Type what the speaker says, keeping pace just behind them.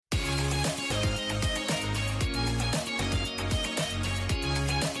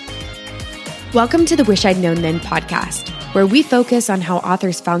Welcome to the Wish I'd Known Then podcast, where we focus on how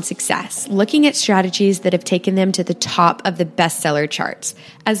authors found success, looking at strategies that have taken them to the top of the bestseller charts,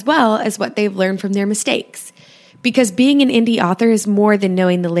 as well as what they've learned from their mistakes. Because being an indie author is more than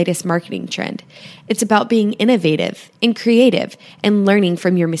knowing the latest marketing trend. It's about being innovative and creative and learning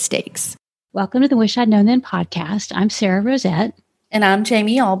from your mistakes. Welcome to the Wish I'd Known Then podcast. I'm Sarah Rosette. And I'm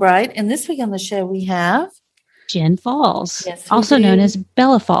Jamie Albright. And this week on the show we have Jen Falls, yes, also known as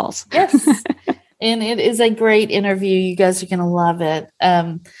Bella Falls. Yes. And it is a great interview. You guys are going to love it.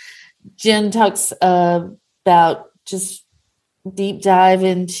 Jen talks about just deep dive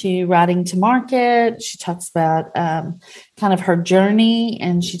into writing to market. She talks about kind of her journey,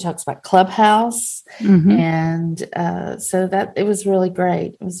 and she talks about Clubhouse. Mm-hmm. And so that it was really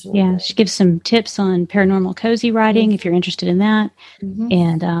great. It was really great. She gives some tips on paranormal cozy writing, mm-hmm. if you're interested in that. Mm-hmm.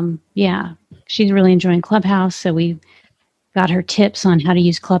 And she's really enjoying Clubhouse. So we got her tips on how to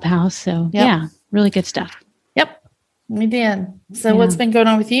use Clubhouse. So really good stuff. Yep, we did. So what's been going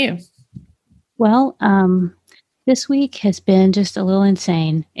on with you? Well, this week has been just a little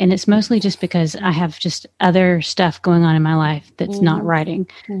insane, and it's mostly just because I have just other stuff going on in my life that's mm-hmm. not writing.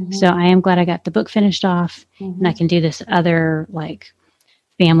 Mm-hmm. So I am glad I got the book finished off, mm-hmm. and I can do this other like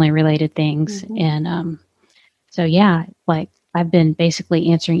family related things. Mm-hmm. And I've been basically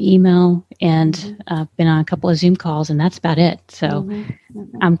answering email and mm-hmm. Been on a couple of Zoom calls, and that's about it. So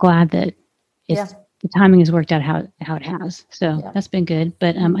mm-hmm. I'm glad that the timing has worked out how it has. So that's been good.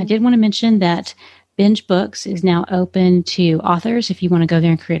 But mm-hmm. I did want to mention that Binge Books is now open to authors. If you want to go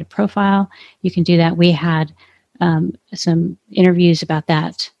there and create a profile, you can do that. We had some interviews about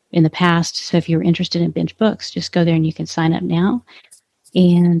that in the past. So if you're interested in Binge Books, just go there and you can sign up now.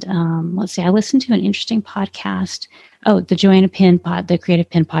 And let's see, I listened to an interesting podcast. Oh, the Joanna Penn the Creative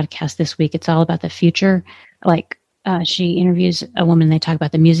Penn podcast this week. It's all about the future. She interviews a woman. They talk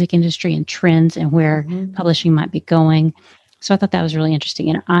about the music industry and trends and where mm-hmm. publishing might be going. So I thought that was really interesting.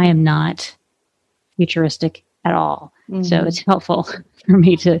 And I am not futuristic at all. Mm-hmm. So it's helpful for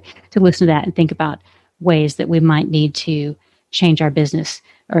me to listen to that and think about ways that we might need to change our business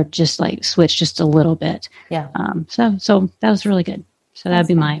or just like switch just a little bit. Yeah. So that was really good. So that would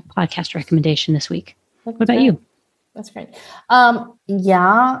be my podcast recommendation this week. What about you? That's great. I'm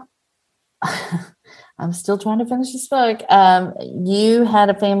still trying to finish this book. You had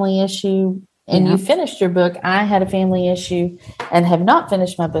a family issue and you finished your book. I had a family issue and have not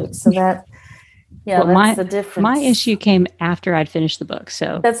finished my book. So that's the difference. My issue came after I'd finished the book.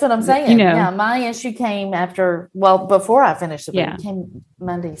 So that's what I'm saying. My issue came before I finished the book. It came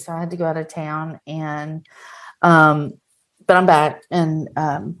Monday. So I had to go out of town and, but I'm back and,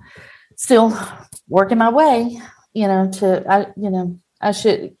 still working my way, I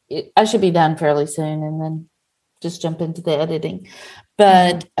should be done fairly soon and then just jump into the editing.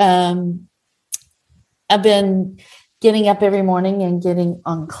 But I've been getting up every morning and getting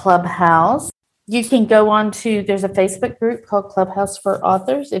on Clubhouse. You can go there's a Facebook group called Clubhouse for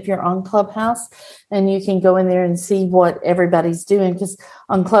Authors if you're on Clubhouse, and you can go in there and see what everybody's doing, because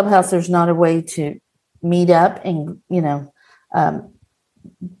on Clubhouse there's not a way to meet up and,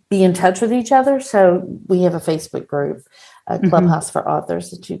 be in touch with each other. So we have a Facebook group, Clubhouse mm-hmm. for Authors,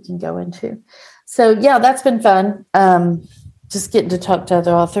 that you can go into. So that's been fun. Just getting to talk to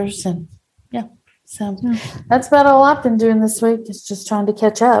other authors and that's about all I've been doing this week. Is just trying to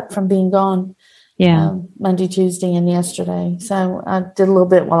catch up from being gone. Monday, Tuesday, and yesterday. So I did a little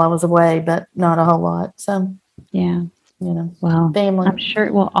bit while I was away, but not a whole lot. So family. I'm sure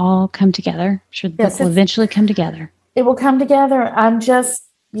it will all come together. I'm sure the book will eventually come together. It will come together. I'm just,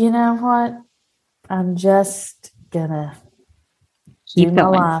 I'm just gonna do my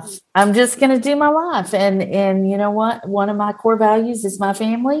life. I'm just gonna do my life, and you know what? One of my core values is my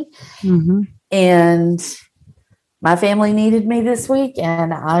family, mm-hmm. and my family needed me this week,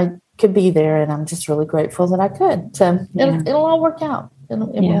 and I could be there, and I'm just really grateful that I could. So it'll all work out. It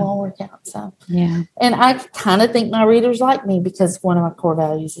will all work out. So and I kind of think my readers like me because one of my core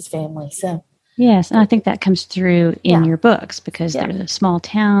values is family. So. Yes, and I think that comes through in your books because they're a small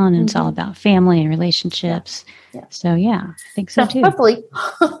town and mm-hmm. it's all about family and relationships. Yeah. So, I think so too. Hopefully,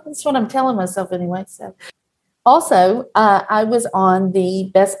 that's what I'm telling myself anyway. So, also, I was on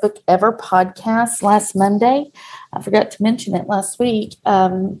the Best Book Ever podcast last Monday. I forgot to mention it last week,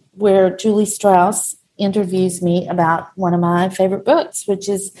 where Julie Strauss interviews me about one of my favorite books, which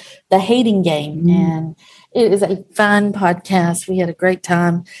is The Hating Game. Mm-hmm. And it is a fun podcast. We had a great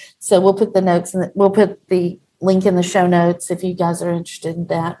time. So we'll put the notes and we'll put the link in the show notes if you guys are interested in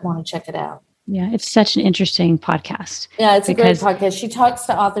that, want to check it out. Yeah, it's such an interesting podcast. Yeah, it's a great podcast. She talks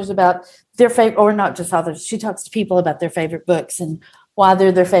to authors about their favorite, or not just authors. She talks to people about their favorite books and why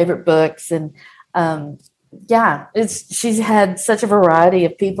they're their favorite books. And she's had such a variety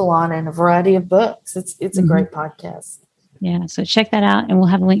of people on and a variety of books. It's a great podcast. Yeah. So check that out. And we'll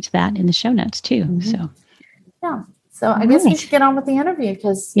have a link to that in the show notes too. So, yeah. So I guess we should get on with the interview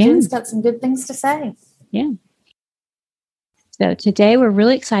because Jen's got some good things to say. Yeah. So today we're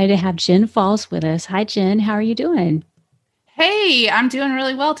really excited to have Jen Falls with us. Hi, Jen. How are you doing? Hey, I'm doing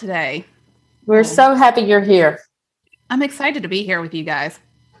really well today. We're so happy you're here. I'm excited to be here with you guys.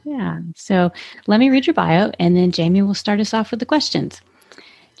 Yeah. So let me read your bio, and then Jamie will start us off with the questions.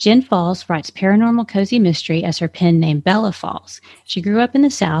 Jen Falls writes paranormal cozy mystery as her pen name Bella Falls. She grew up in the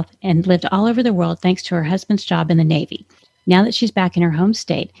South and lived all over the world thanks to her husband's job in the Navy. Now that she's back in her home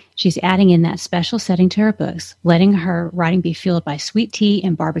state, she's adding in that special setting to her books, letting her writing be fueled by sweet tea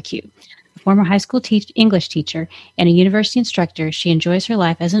and barbecue. A former high school English teacher and a university instructor, she enjoys her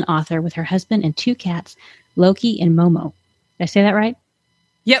life as an author with her husband and 2 cats, Loki and Momo. Did I say that right?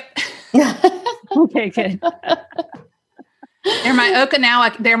 Yep. Okay, good. They're my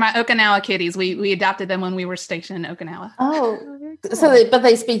Okinawa kitties. We adopted them when we were stationed in Okinawa. Oh, cool. But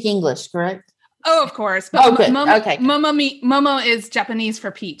they speak English, correct? Oh, of course. But good. Okay. Momo is Japanese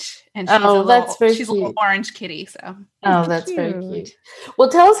for peach, and she's a little orange kitty. So. Oh, that's very cute. Well,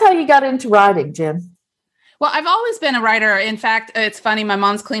 tell us how you got into writing, Jen. Well, I've always been a writer. In fact, it's funny. My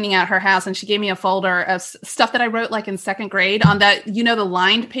mom's cleaning out her house and she gave me a folder of stuff that I wrote like in 2nd grade on that, the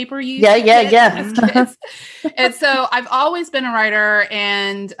lined paper you Yeah. as kids. And so I've always been a writer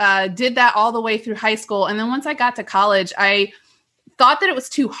and did that all the way through high school. And then once I got to college, I thought that it was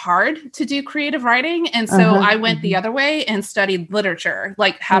too hard to do creative writing. And so I went the other way and studied literature,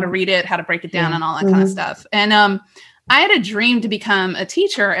 like how to read it, how to break it down and all that kind of stuff. And I had a dream to become a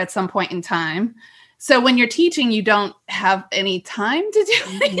teacher at some point in time. So when you're teaching, you don't have any time to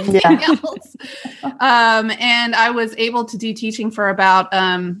do anything else. And I was able to do teaching for about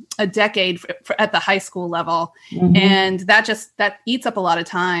a decade at the high school level. And that eats up a lot of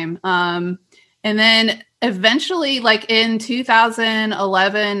time. And then eventually, like in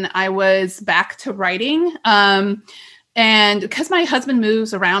 2011, I was back to writing. And because my husband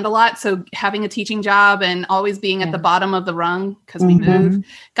moves around a lot, so having a teaching job and always being at the bottom of the rung because we move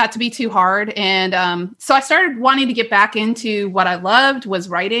got to be too hard. And so I started wanting to get back into what I loved was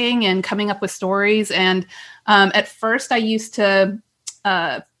writing and coming up with stories. And at first I used to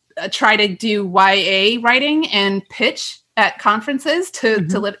try to do YA writing and pitch at conferences to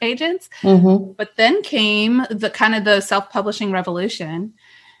lit agents. But then came the self-publishing revolution.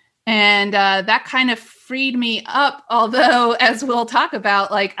 And that kind of freed me up, although, as we'll talk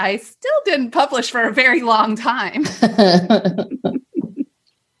about, like I still didn't publish for a very long time.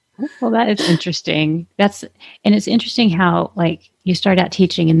 Well, that is interesting. And it's interesting how like you started out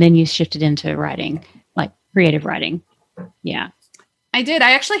teaching and then you shifted into writing, like creative writing. Yeah. I did.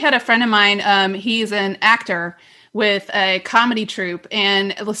 I actually had a friend of mine. He's an actor with a comedy troupe.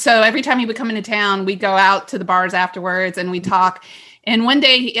 And so every time he would come into town, we'd go out to the bars afterwards and we'd talk. And one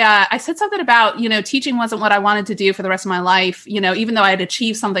day I said something about, teaching wasn't what I wanted to do for the rest of my life. Even though I had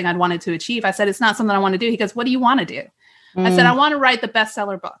achieved something I'd wanted to achieve, I said, it's not something I want to do. He goes, what do you want to do? I said, I want to write the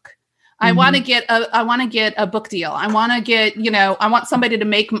bestseller book. I want to get a book deal. I want to get, I want somebody to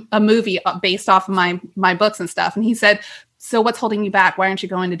make a movie based off of my books and stuff. And he said, so what's holding you back? Why aren't you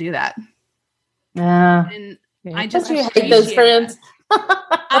going to do that? And I just hate those friends.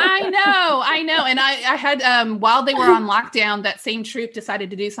 I know. And I had, while they were on lockdown, that same troupe decided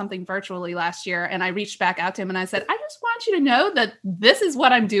to do something virtually last year. And I reached back out to him and I said, I just want you to know that this is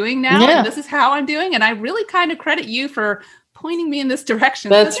what I'm doing now. And this is how I'm doing. And I really kind of credit you for pointing me in this direction.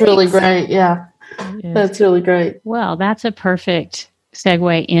 That's really great. Yeah. That's really great. Well, that's a perfect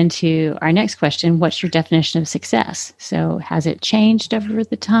segue into our next question. What's your definition of success? So has it changed over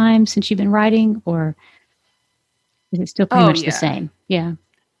the time since you've been writing, or is it still pretty much the same? Yeah.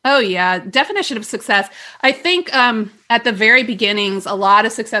 Oh, yeah. Definition of success. I think at the very beginnings, a lot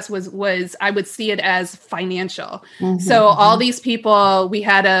of success was I would see it as financial. So all these people, we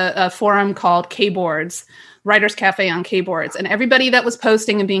had a forum called K-Boards, Writers Cafe on K-Boards. And everybody that was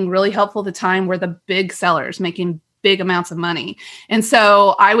posting and being really helpful at the time were the big sellers making big amounts of money. And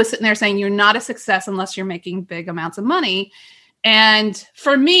so I was sitting there saying, you're not a success unless you're making big amounts of money. And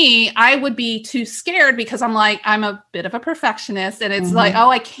for me, I would be too scared because I'm a bit of a perfectionist. And it's like,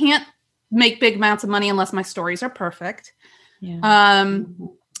 I can't make big amounts of money unless my stories are perfect. Yeah.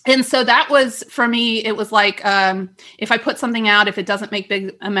 And so that was, for me, it was like, if I put something out, if it doesn't make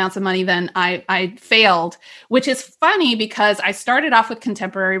big amounts of money, then I failed, which is funny because I started off with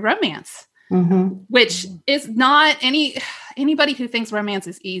contemporary romance. Which is not anybody who thinks romance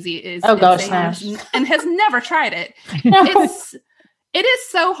is easy is and has never tried it. It is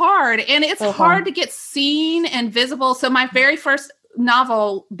so hard. And it's hard to get seen and visible. So my very first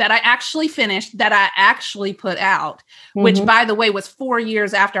novel that I actually finished, that I actually put out, which by the way was 4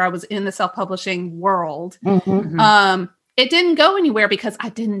 years after I was in the self-publishing world. It didn't go anywhere because I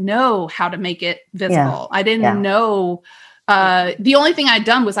didn't know how to make it visible. I didn't know. The only thing I'd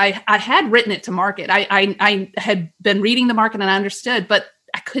done was I had written it to market. I had been reading the market and I understood, but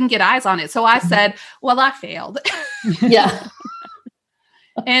I couldn't get eyes on it. So I said, well, I failed.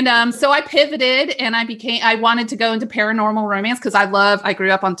 And so I pivoted and I wanted to go into paranormal romance because I grew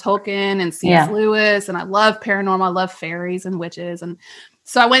up on Tolkien and C.S. Lewis, and I love paranormal. I love fairies and witches. And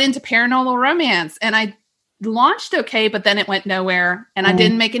so I went into paranormal romance and I launched okay, but then it went nowhere and I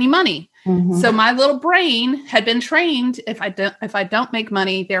didn't make any money. So my little brain had been trained, if I don't make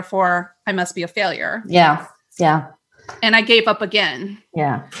money, therefore I must be a failure. Yeah. And I gave up again.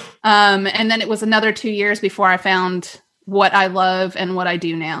 And then it was another 2 years before I found what I love and what I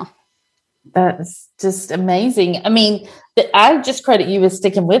do now. That's just amazing. I mean, I just credit you with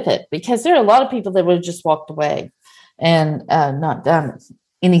sticking with it, because there are a lot of people that would have just walked away and not done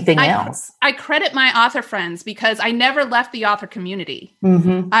anything else. I credit my author friends because I never left the author community.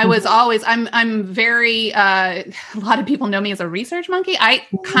 I was always, I'm very, a lot of people know me as a research monkey. I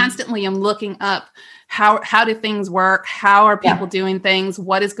constantly am looking up how do things work? How are people doing things?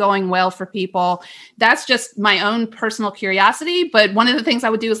 What is going well for people? That's just my own personal curiosity. But one of the things I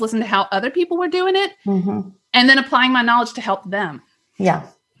would do is listen to how other people were doing it and then applying my knowledge to help them.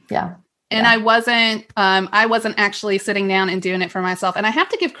 And I wasn't actually sitting down and doing it for myself. And I have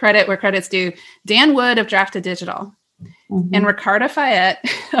to give credit where credit's due. Dan Wood of Drafted Digital and Ricardo Fayette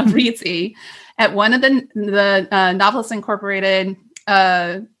of Reedsy at one of the Novelists Incorporated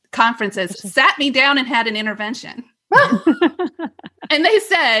conferences sat me down and had an intervention. And they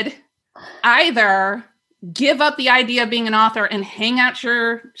said, either give up the idea of being an author and hang out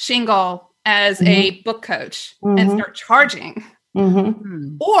your shingle as a book coach and start charging,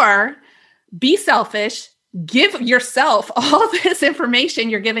 or be selfish, give yourself all this information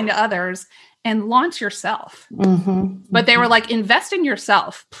you're giving to others and launch yourself. But they were like, invest in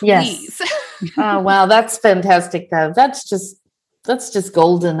yourself, please. Oh, wow. That's fantastic though. That's just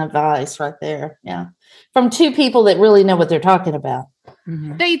golden advice right there. Yeah. From two people that really know what they're talking about.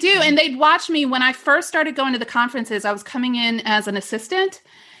 They do. And they'd watch me when I first started going to the conferences. I was coming in as an assistant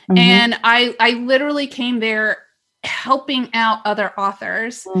and I literally came there helping out other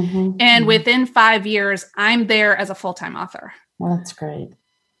authors. And within 5 years, I'm there as a full-time author. Well, that's great.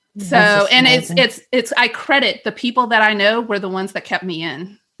 So, and it's, I credit the people that I know were the ones that kept me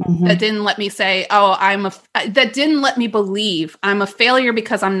in. That didn't let me say, that didn't let me believe I'm a failure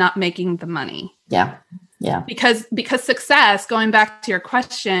because I'm not making the money. Yeah. Because success, going back to your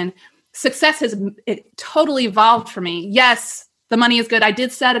question, success it totally evolved for me. Yes, the money is good. I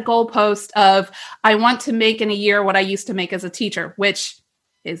did set a goalpost of, I want to make in a year what I used to make as a teacher, which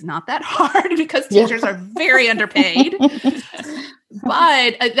is not that hard because teachers are very underpaid.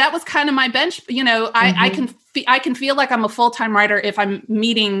 But that was kind of my bench. You know, I can feel like I'm a full-time writer if I'm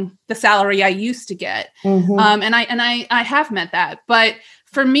meeting the salary I used to get. And I have met that. But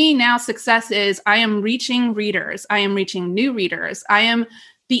for me now, success is I am reaching readers. I am reaching new readers.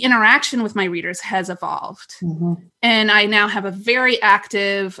 The interaction with my readers has evolved. And I now have a very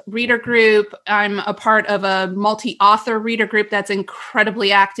active reader group. I'm a part of a multi-author reader group that's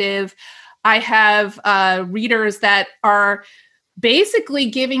incredibly active. I have readers that are basically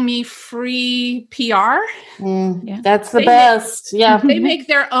giving me free PR. That's the best. They make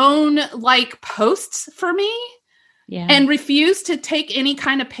their own posts for me and refuse to take any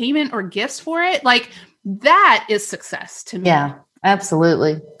kind of payment or gifts for it. Like, that is success to me. Yeah,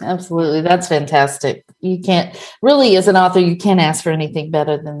 absolutely. That's fantastic. You can't really, as an author, you can't ask for anything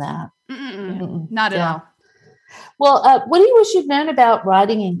better than that. Not at all. Well, what do you wish you'd known about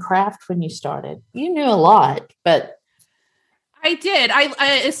writing and craft when you started? You knew a lot, but I did.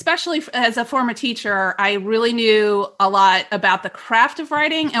 I especially as a former teacher, I really knew a lot about the craft of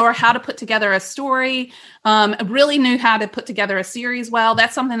writing or how to put together a story. I really knew how to put together a series well.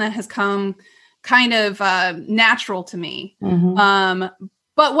 That's something that has come kind of natural to me.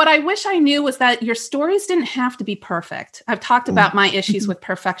 But what I wish I knew was that your stories didn't have to be perfect. I've talked about my issues with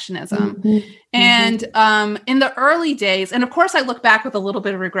perfectionism. And in the early days, and of course I look back with a little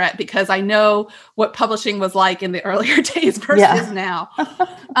bit of regret because I know what publishing was like in the earlier days versus now.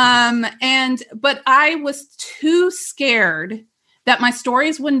 But I was too scared that my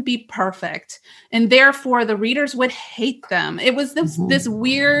stories wouldn't be perfect and therefore the readers would hate them. It was this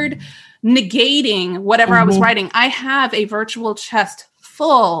weird negating whatever I was writing. I have a virtual chest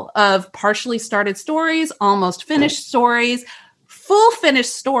full of partially started stories, almost finished stories, full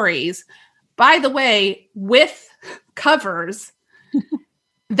finished stories, by the way, with covers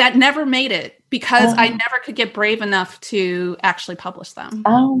that never made it because I never could get brave enough to actually publish them.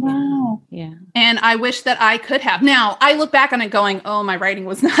 Oh, wow. Yeah. And I wish that I could have. Now, I look back on it going, oh, my writing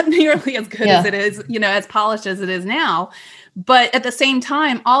was not nearly as good as it is, as polished as it is now. But at the same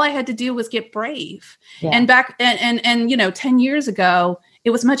time, all I had to do was get brave. Yeah. And back, and 10 years ago, it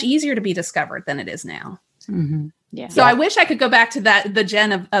was much easier to be discovered than it is now. Mm-hmm. Yeah. So I wish I could go back to the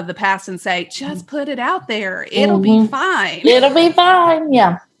Jen of the past and say, just put it out there. It'll be fine. It'll be fine.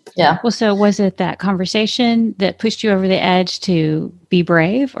 Yeah. Yeah. Well, so was it that conversation that pushed you over the edge to be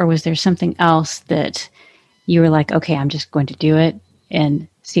brave, or was there something else that you were like, okay, I'm just going to do it and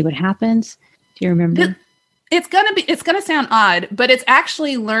see what happens? Do you remember? It's going to sound odd, but it's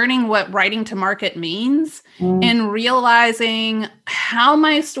actually learning what writing to market means and realizing how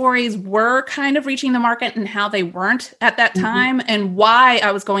my stories were kind of reaching the market and how they weren't at that time and why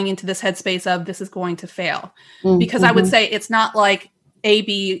I was going into this headspace of this is going to fail. Because I would say it's not like A,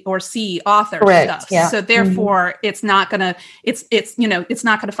 B, or C author stuff. Yeah. So therefore it's not gonna, it's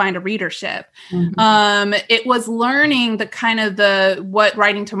not gonna find a readership. It was learning the kind of what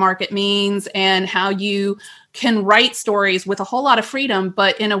writing to market means and how you can write stories with a whole lot of freedom,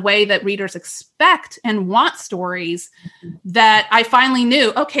 but in a way that readers expect and want stories that I finally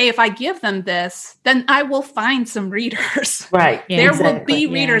knew, okay, if I give them this, then I will find some readers. Right. Yeah, there will be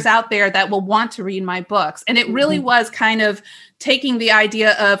readers out there that will want to read my books. And it really was kind of taking the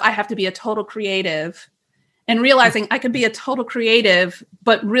idea of I have to be a total creative and realizing I could be a total creative,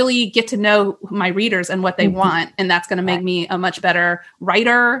 but really get to know my readers and what they want. And that's going to make me a much better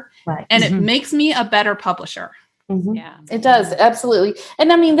writer. Right. And it makes me a better publisher. Yeah, it does. Absolutely.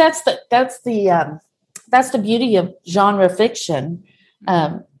 And I mean, that's the beauty of genre fiction,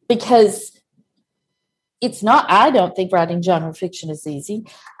 because it's not, I don't think writing genre fiction is easy,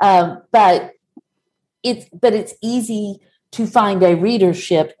 but it's easy to find a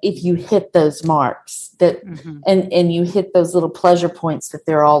readership if you hit those marks that, and you hit those little pleasure points that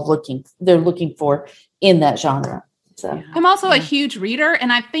they're looking for in that genre. So I'm also a huge reader,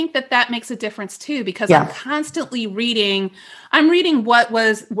 and I think that makes a difference too, because I'm constantly reading. I'm reading what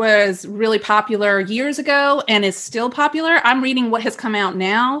was really popular years ago and is still popular. I'm reading what has come out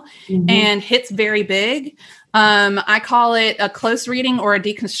now and hits very big. I call it a close reading or a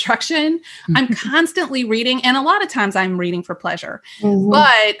deconstruction. I'm constantly reading, and a lot of times I'm reading for pleasure.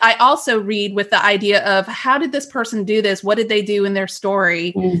 But I also read with the idea of how did this person do this? What did they do in their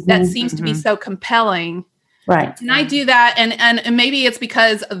story that seems to be so compelling? Right. And I do that. And maybe it's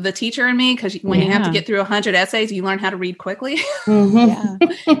because of the teacher in me, because when you have to get through 100 essays, you learn how to read quickly.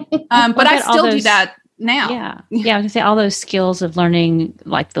 But I still do that now. Yeah. Yeah. I was gonna say all those skills of learning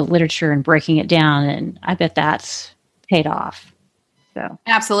like the literature and breaking it down. And I bet that's paid off. So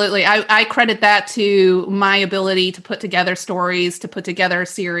absolutely. I credit that to my ability to put together stories, to put together a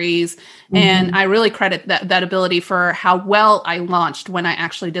series. And I really credit that ability for how well I launched when I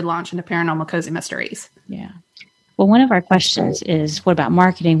actually did launch into Paranormal Cozy Mysteries. Yeah. Well, one of our questions is, what about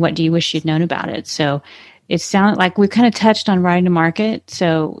marketing? What do you wish you'd known about it? So it sounded like we kind of touched on writing to market.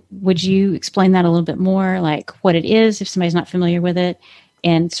 So would you explain that a little bit more, like what it is, if somebody's not familiar with it,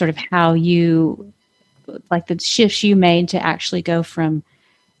 and sort of how you, like the shifts you made to actually go from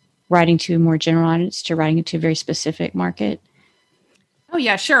writing to a more general audience to writing to a very specific market? Oh,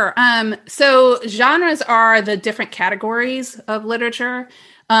 yeah, sure. So genres are the different categories of literature.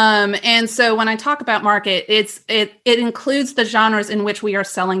 And so when I talk about market, it includes the genres in which we are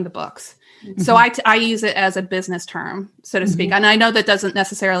selling the books. So I use it as a business term, so to speak. And I know that doesn't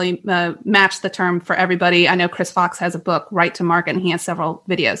necessarily match the term for everybody. I know Chris Fox has a book, Right to Market, and he has several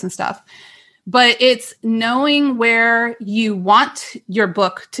videos and stuff. But it's knowing where you want your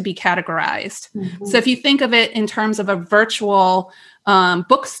book to be categorized. So if you think of it in terms of a virtual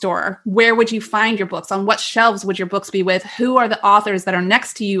bookstore, where would you find your books? On what shelves would your books be with? Who are the authors that are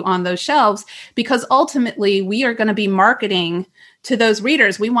next to you on those shelves? Because ultimately, we are going to be marketing to those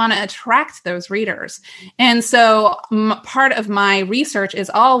readers. We want to attract those readers. And so part of my research is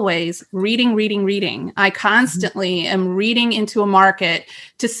always reading. I constantly am reading into a market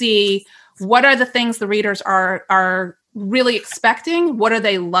to see what are the things the readers are really expecting? What are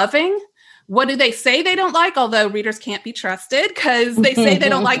they loving? What do they say they don't like? Although readers can't be trusted because they say they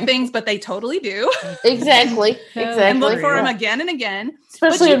don't like things, but they totally do. Exactly. And look for them again and again.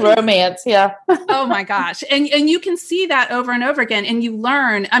 Especially in romance. Yeah. Oh my gosh. And you can see that over and over again. And you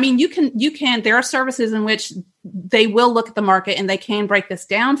learn, I mean, you can, there are services in which they will look at the market and they can break this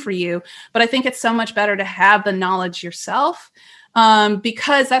down for you. But I think it's so much better to have the knowledge yourself.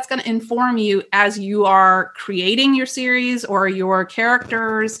 because that's going to inform you as you are creating your series or your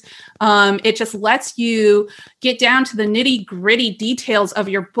characters. It just lets you get down to the nitty gritty details of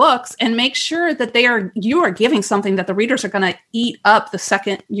your books and make sure that you are giving something that the readers are going to eat up the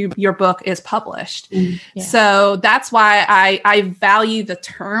second your book is published. Yeah. So that's why I value the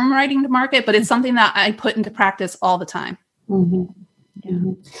term writing to market, but it's something that I put into practice all the time. Mm-hmm.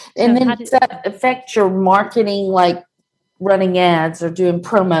 Yeah. And then does that affect your marketing, like running ads or doing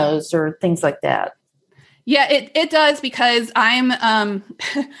promos or things like that? Yeah, it does, because I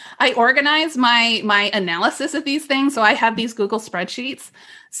organize my analysis of these things. So I have these Google spreadsheets.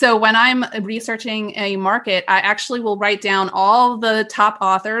 So when I'm researching a market, I actually will write down all the top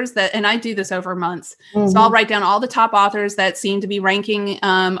authors and I do this over months. Mm-hmm. So I'll write down all the top authors that seem to be ranking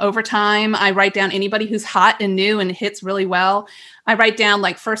over time. I write down anybody who's hot and new and hits really well. I write down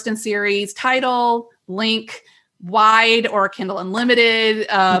like first in series, title, link, wide or Kindle Unlimited,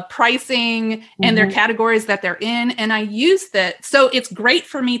 pricing, and their categories that they're in. And I use that. So it's great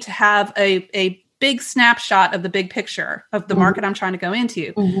for me to have a big snapshot of the big picture of the market I'm trying to go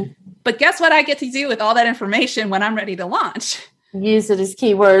into. Mm-hmm. But guess what I get to do with all that information when I'm ready to launch? Use it as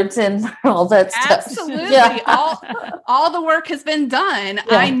keywords and all that stuff. Absolutely. Yeah. All the work has been done. Yeah.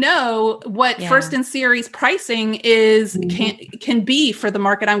 I know what first in series pricing is can be for the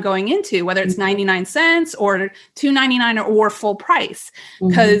market I'm going into, whether it's 99 cents or $2.99 or full price,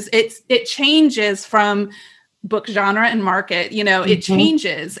 because it changes from book genre and market, it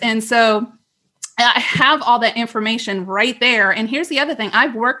changes. And so I have all that information right there. And here's the other thing.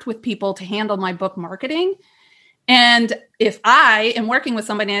 I've worked with people to handle my book marketing. And if I am working with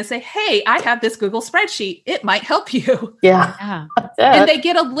somebody and I say, hey, I have this Google spreadsheet, it might help you. Yeah. And they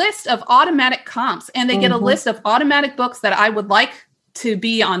get a list of automatic comps, and they get a list of automatic books that I would like to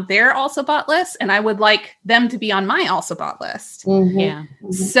be on their also bought list, and I would like them to be on my also bought list. Mm-hmm. Yeah.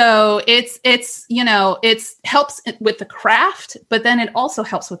 Mm-hmm. So it's helps with the craft, but then it also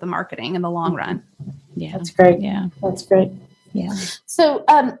helps with the marketing in the long run. Yeah. That's great. Yeah. That's great. Yeah. So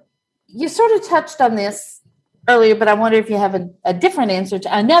you sort of touched on this earlier, but I wonder if you have a different answer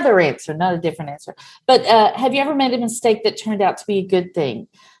to another answer, not a different answer. But have you ever made a mistake that turned out to be a good thing?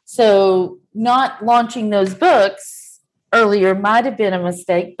 So not launching those books earlier might have been a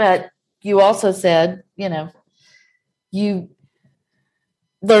mistake, but you also said, you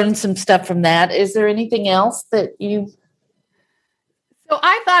learned some stuff from that. Is there anything else that you... So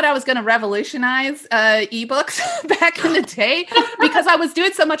I thought I was going to revolutionize ebooks back in the day because I was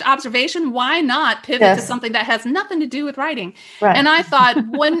doing so much observation. Why not pivot to something that has nothing to do with writing? Right. And I thought,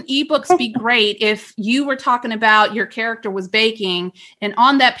 wouldn't ebooks be great if you were talking about your character was baking, and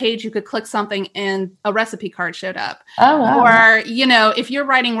on that page you could click something and a recipe card showed up? Oh, wow. Or, if you're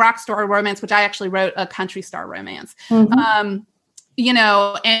writing rock star romance, which I actually wrote a country star romance, and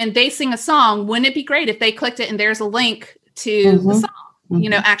they sing a song, wouldn't it be great if they clicked it and there's a link to the song?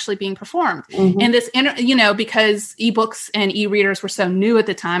 Actually being performed. And this, because ebooks and e-readers were so new at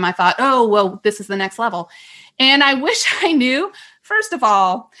the time, I thought, oh, well, this is the next level. And I wish I knew, first of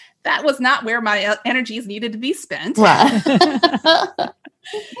all, that was not where my energies needed to be spent. Right.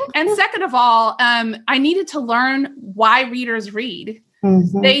 And second of all, I needed to learn why readers read.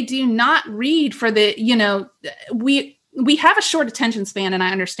 They do not read for the, we have a short attention span, and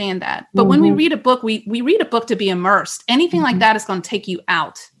I understand that. But when we read a book, we read a book to be immersed. Anything like that is going to take you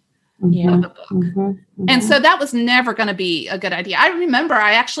out of the book. And so that was never going to be a good idea. I remember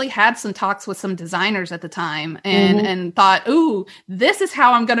I actually had some talks with some designers at the time and thought, ooh, this is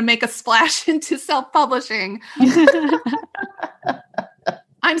how I'm going to make a splash into self-publishing.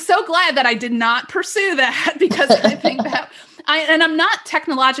 I'm so glad that I did not pursue that, because I think that I'm not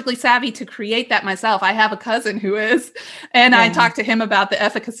technologically savvy to create that myself. I have a cousin who is, and I talked to him about the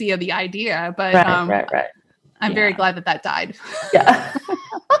efficacy of the idea, but right. I'm very glad that died. Yeah.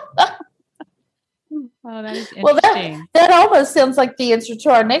 Oh, that is interesting. Well, that almost sounds like the answer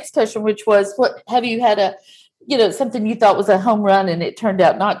to our next question, which was, what have you had something you thought was a home run and it turned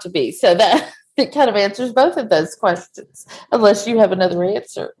out not to be? So that it kind of answers both of those questions, unless you have another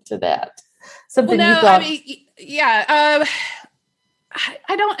answer to that. Something you thought.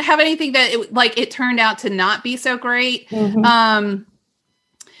 I don't have anything that it turned out to not be so great. It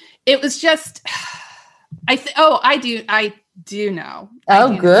was just, I do know.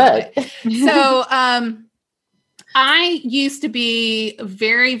 Oh, good. So, I used to be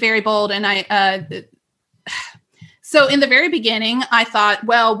very, very bold, and so in the very beginning, I thought,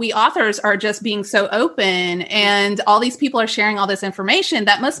 well, we authors are just being so open, and all these people are sharing all this information.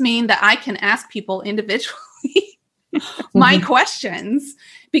 That must mean that I can ask people individually my questions,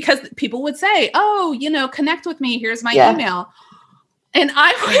 because people would say, oh, connect with me. Here's my email. And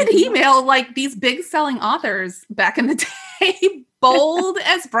I would email like these big selling authors back in the day, bold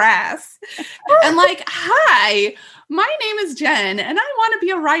as brass. And like, hi, my name is Jen and I want to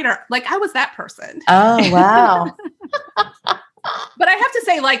be a writer. Like I was that person. Oh, wow. But I have to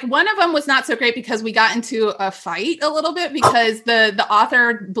say, like, one of them was not so great because we got into a fight a little bit because the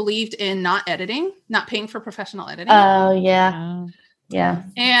author believed in not paying for professional editing. Oh, yeah. Yeah.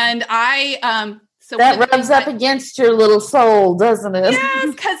 And I, so that rubs up against your little soul, doesn't it?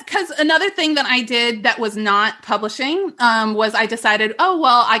 Yes, because another thing that I did that was not publishing was I decided, oh,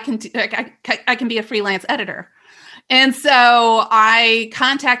 well, I can be a freelance editor. And so I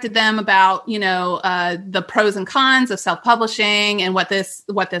contacted them about, the pros and cons of self-publishing and what this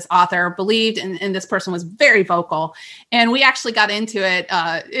author believed. And this person was very vocal. And we actually got into it,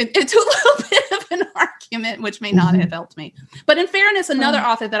 into a little bit of an argument, which may not have helped me. But in fairness, another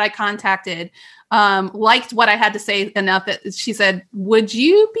author that I contacted liked what I had to say enough that she said, would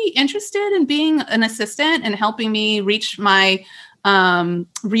you be interested in being an assistant and helping me reach my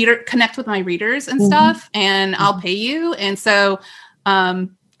connect with my readers and stuff, and I'll pay you. And so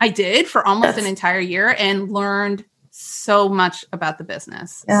I did for almost an entire year and learned so much about the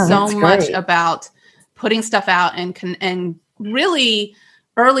business, so much about putting stuff out and really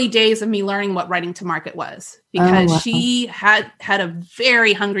early days of me learning what writing to market was, because she had a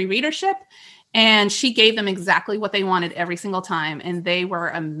very hungry readership. And she gave them exactly what they wanted every single time, and they were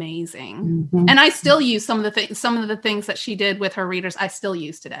amazing. And I still use some of the things that she did with her readers. I still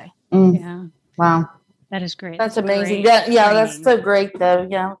use today. Yeah. Wow, that is great. That's amazing. That's so great, though.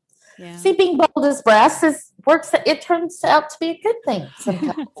 Yeah. See, being bold as brass works. It turns out to be a good thing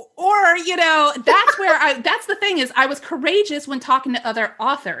sometimes. Or that's where that's the thing is I was courageous when talking to other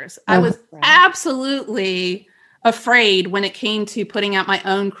authors. I was absolutely afraid when it came to putting out my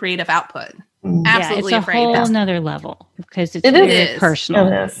own creative output. Absolutely it's a afraid. whole nother level because it's very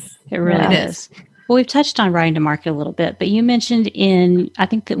personal. It really is. Well, we've touched on writing to market a little bit, but you mentioned I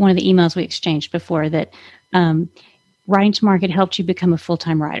think that one of the emails we exchanged before that writing to market helped you become a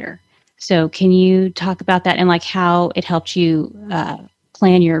full-time writer. So can you talk about that and like how it helped you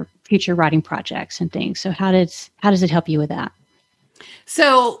plan your future writing projects and things? So how does it help you with that?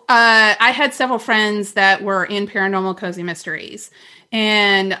 So I had several friends that were in paranormal cozy mysteries.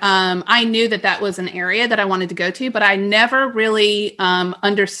 And I knew that was an area that I wanted to go to, but I never really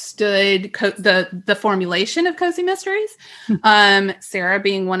understood the formulation of cozy mysteries. Sarah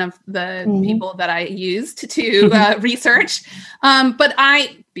being one of the people that I used to research. But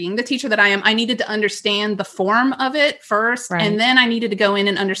being the teacher that I am, I needed to understand the form of it first. Right. And then I needed to go in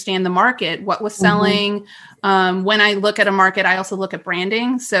and understand the market, what was selling. When I look at a market, I also look at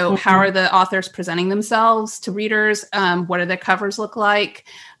branding. So how are the authors presenting themselves to readers? What do their covers look like?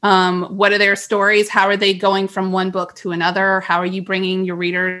 What are their stories? How are they going from one book to another? How are you bringing your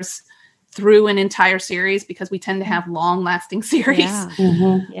readers through an entire series? Because we tend to have long lasting series.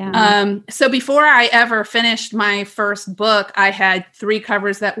 So before I ever finished my first book, I had 3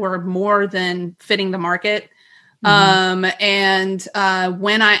 covers that were more than fitting the market. And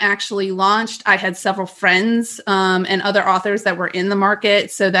when I actually launched, I had several friends and other authors that were in the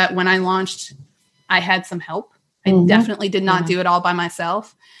market, so that when I launched, I had some help. I definitely did not do it all by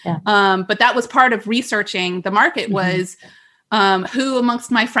myself. But that was part of researching the market was who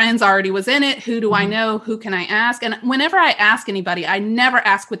amongst my friends already was in it? Who do I know? Who can I ask? And whenever I ask anybody, I never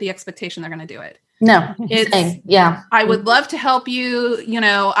ask with the expectation they're going to do it. No, I would love to help you.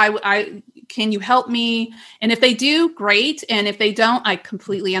 Can you help me? And if they do, great. And if they don't, I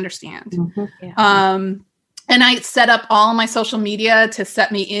completely understand. And I set up all my social media to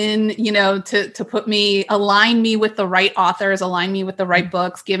set me in, to align me with the right authors, align me with the right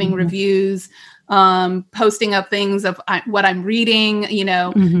books, giving reviews, posting up things of what I'm reading,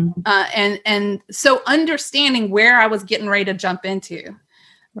 and so understanding where I was getting ready to jump into.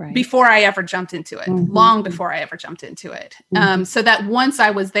 Right. Before I ever jumped into it, long before I ever jumped into it. So that once I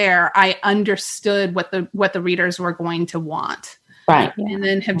was there, I understood what the readers were going to want. Right. And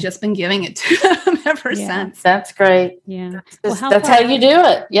then have just been giving it to them ever since. That's great. Yeah. That's how you do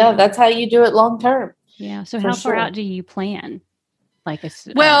it. Yeah. That's how you do it long term. Yeah. So how far out do you plan? The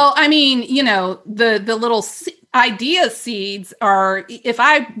little idea seeds are, if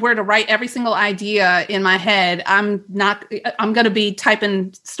I were to write every single idea in my head, I'm going to be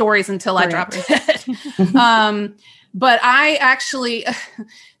typing stories until I drop dead. But I actually,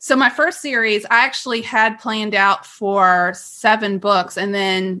 so my first series, I actually had planned out for 7 books. And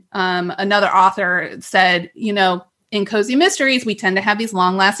then another author said, in cozy mysteries, we tend to have these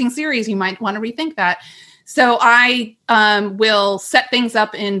long lasting series. You might want to rethink that. So I will set things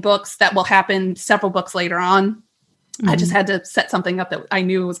up in books that will happen several books later on. I just had to set something up that I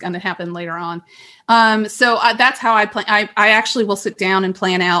knew was going to happen later on. So that's how I plan. I actually will sit down and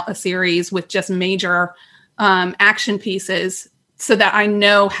plan out a series with just major action pieces so that I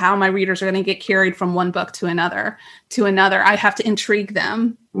know how my readers are going to get carried from one book to another. I have to intrigue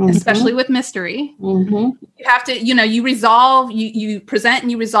them, especially with mystery. You have to, you resolve, you present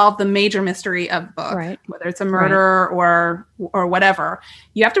and you resolve the major mystery of the book, whether it's a murder or whatever.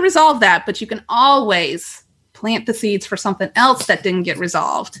 You have to resolve that, but you can always plant the seeds for something else that didn't get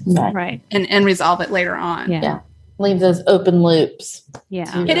resolved. And resolve it later on. Yeah. Leave those open loops.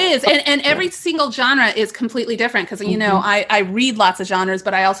 It is. And every single genre is completely different because, I read lots of genres,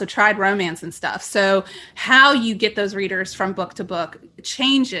 but I also tried romance and stuff. So how you get those readers from book to book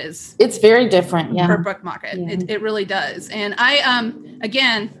changes. It's very different. Per book market. It really does. And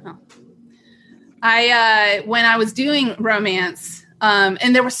when I was doing romance,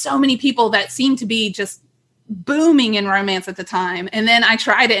 and there were so many people that seemed to be just booming in romance at the time. And then I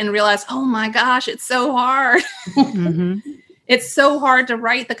tried it and realized, oh my gosh, it's so hard. It's so hard to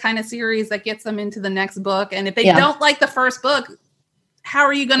write the kind of series that gets them into the next book. And if they don't like the first book, how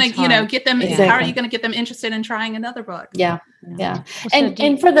are you going to, get them, how are you going to get them interested in trying another book? Yeah.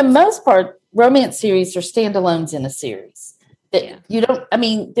 And for the most part, romance series are standalones in a series. You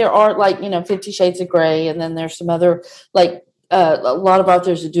don't, there are 50 Shades of Grey, and then there's some other, a lot of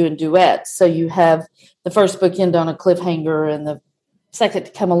authors are doing duets. So you have the first book end on a cliffhanger and the second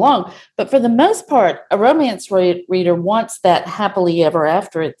to come along. But for the most part, a romance reader wants that happily ever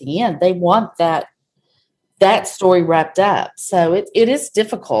after at the end. They want that story wrapped up. So it is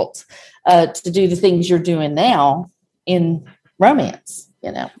difficult to do the things you're doing now in romance.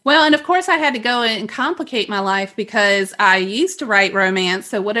 Well, and of course I had to go and complicate my life because I used to write romance.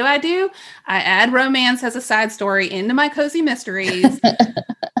 So what do? I add romance as a side story into my cozy mysteries,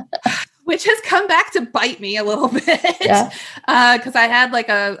 which has come back to bite me a little bit. Because I had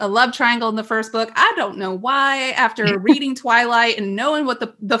a love triangle in the first book. I don't know why, after reading Twilight and knowing what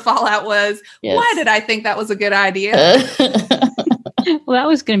the fallout was, why did I think that was a good idea? Well, that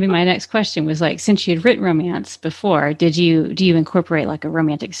was going to be my next question was since you'd written romance before, do you incorporate a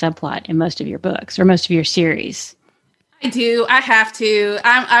romantic subplot in most of your books or most of your series? I do. I have to.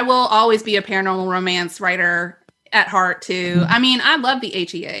 I will always be a paranormal romance writer at heart too. I love the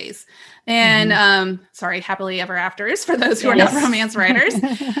HEAs and happily ever afters for those who are not romance writers.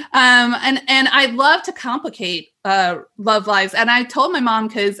 And I love to complicate love lives. And I told my mom,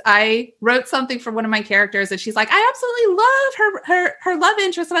 because I wrote something for one of my characters and she's like, I absolutely love her love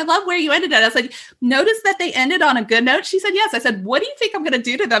interest and I love where you ended it. I was like, notice that they ended on a good note? She said, yes. I said, what do you think I'm going to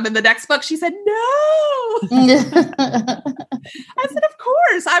do to them in the next book? She said, no. I said, of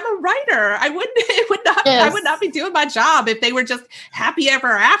course, I'm a writer. I would not be doing my job if they were just happy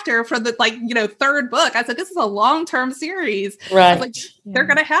ever after for the third book. I said, this is a long-term series. Right. They're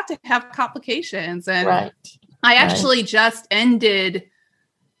going to have complications. And I actually just ended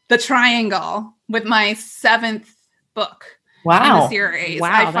the triangle with my 7th book in the series. Wow,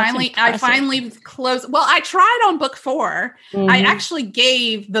 I finally closed. Well, I tried on book 4. I actually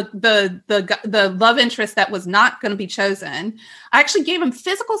gave the love interest that was not going to be chosen. I actually gave him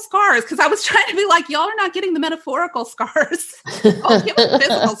physical scars because I was trying to be like, y'all are not getting the metaphorical scars. I'll give them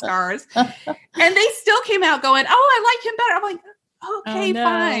physical scars. And they still came out going, oh, I like him better. I'm like, okay,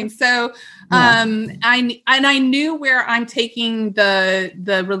 fine. So, I knew where I'm taking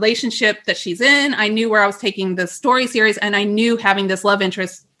the relationship that she's in. I knew where I was taking the story series, and I knew having this love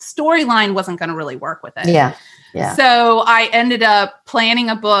interest storyline wasn't going to really work with it. Yeah. So I ended up planning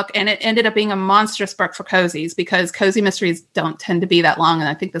a book, and it ended up being a monstrous book for cozies because cozy mysteries don't tend to be that long. And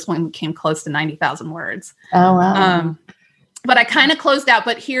I think this one came close to 90,000 words. Oh, wow. But I kind of closed out,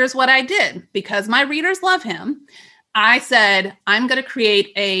 but here's what I did because my readers love him. I said, I'm going to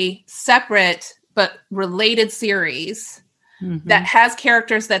create a separate but related series that has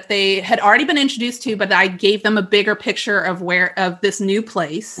characters that they had already been introduced to, but I gave them a bigger picture of this new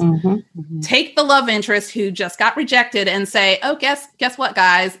place. Take the love interest who just got rejected and say, oh, guess what,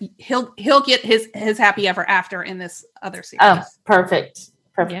 guys? He'll get his happy ever after in this other series. Oh, perfect.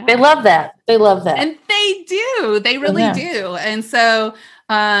 Yeah. They love that. And they do. They really do. And so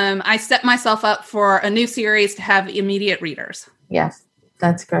I set myself up for a new series to have immediate readers. Yes,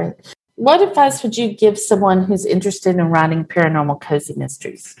 that's great. What advice would you give someone who's interested in writing paranormal cozy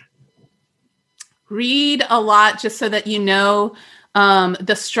mysteries? Read a lot just so that you know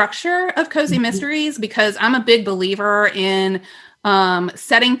the structure of cozy mysteries, because I'm a big believer in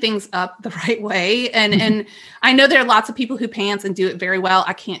setting things up the right way. And I know there are lots of people who pants and do it very well.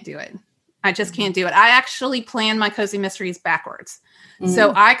 I can't do it. I just can't do it. I actually plan my cozy mysteries backwards.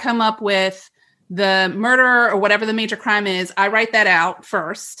 So I come up with the murderer or whatever the major crime is, I write that out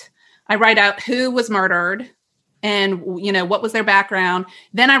first. I write out who was murdered and, what was their background.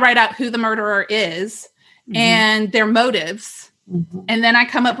 Then I write out who the murderer is and their motives. And then I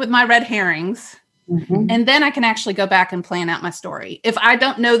come up with my red herrings. And then I can actually go back and plan out my story. If I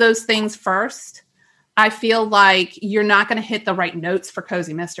don't know those things first, I feel like you're not going to hit the right notes for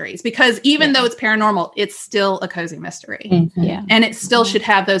cozy mysteries, because even though it's paranormal, it's still a cozy mystery. Yeah. And it still should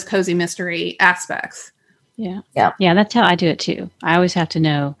have those cozy mystery aspects. Yeah. That's how I do it too. I always have to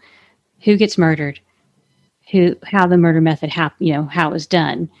know who gets murdered, how the murder method how it was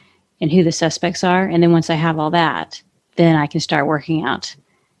done, and who the suspects are. And then once I have all that, then I can start working out,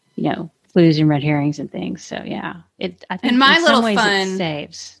 clues and red herrings and things. So I think and my in little some ways fun it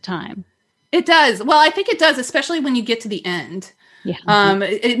saves time. It does. Well, I think it does, especially when you get to the end. Yeah.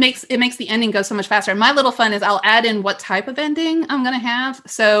 It makes the ending go so much faster. My little fun is I'll add in what type of ending I'm going to have.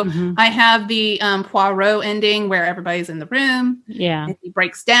 So I have the Poirot ending where everybody's in the room. Yeah. He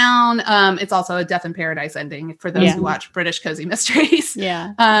breaks down. It's also a Death in Paradise ending for those who watch British cozy mysteries.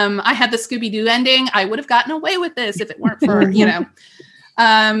 Yeah. I had the Scooby-Doo ending. I would have gotten away with this if it weren't for,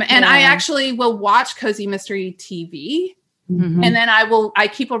 and I actually will watch cozy mystery TV. And then I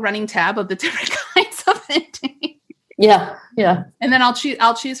keep a running tab of the different kinds of ending. Yeah. And then I'll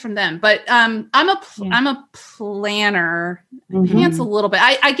choose from them. But I'm a planner. Pants a little bit.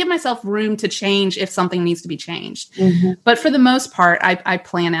 I give myself room to change if something needs to be changed. But for the most part, I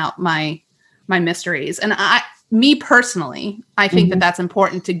plan out my mysteries. And me personally, I think that that's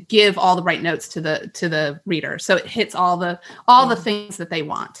important to give all the right notes to the reader, so it hits all the things that they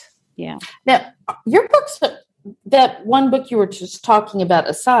want. Yeah. Now, your books, that one book you were just talking about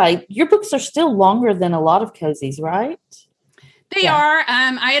aside, your books are still longer than a lot of cozies, right? They are.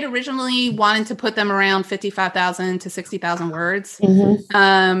 I had originally wanted to put them around 55,000 to 60,000 words.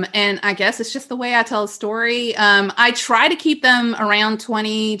 And I guess it's just the way I tell a story. I try to keep them around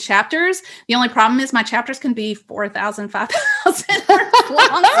 20 chapters. The only problem is my chapters can be 4,000, 5,000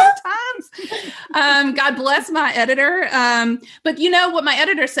 long sometimes. God bless my editor. But what my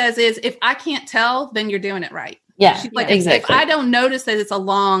editor says is, if I can't tell, then you're doing it right. Yeah, She's like, exactly. If I don't notice that it's a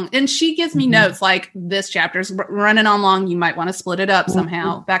long, and she gives me notes like, this chapter's running on long, you might want to split it up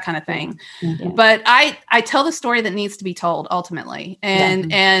somehow, that kind of thing. But I tell the story that needs to be told ultimately.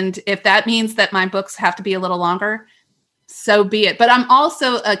 And if that means that my books have to be a little longer, so be it. But I'm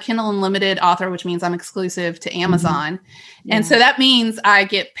also a Kindle Unlimited author, which means I'm exclusive to Amazon. And so that means I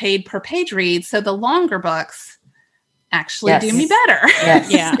get paid per page read. So the longer books actually do me better.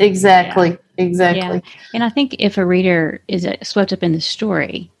 Yes, exactly. Yeah. And I think if a reader is swept up in the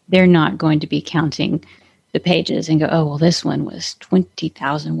story, they're not going to be counting the pages and go, oh, well, this one was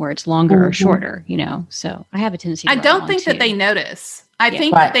 20,000 words longer or shorter, So I have a tendency to I don't think that they notice. I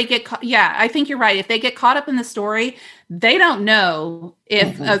think that they get I think you're right. If they get caught up in the story, they don't know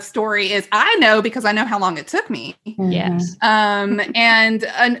if a story is, I know because I know how long it took me. Yes. And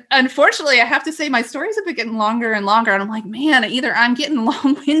unfortunately, I have to say my stories have been getting longer and longer. And I'm like, man, either I'm getting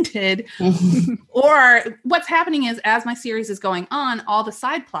long-winded or what's happening is, as my series is going on, all the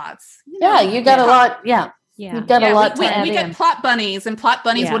side plots. You got a lot. Yeah. You've got a lot to add we get plot bunnies, and plot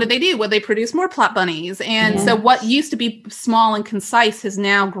bunnies, what did they do? Well, they produce more plot bunnies. And so what used to be small and concise has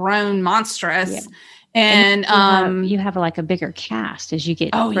now grown monstrous. Yeah. And you have like a bigger cast as you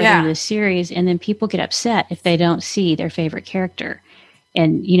get further into the series, and then people get upset if they don't see their favorite character.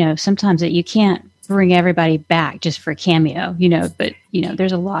 And, sometimes you can't bring everybody back just for a cameo, but,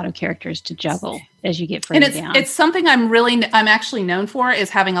 there's a lot of characters to juggle as you get further down. It's something I'm actually known for, is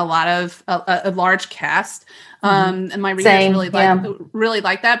having a lot of a large cast. And my readers really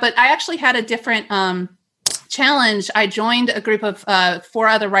like that. But I actually had a different challenge. I joined a group of 4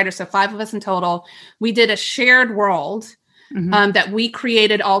 other writers, so 5 of us in total. We did a shared world that we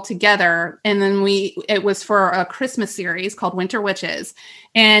created all together. And then it was for a Christmas series called Winter Witches.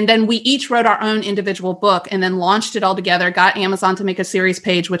 And then we each wrote our own individual book and then launched it all together, got Amazon to make a series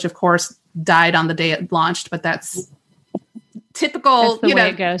page, which of course died on the day it launched, but that's typical. That's the way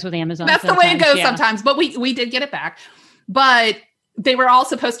it goes with Amazon. That's the way it goes sometimes, but we did get it back. But they were all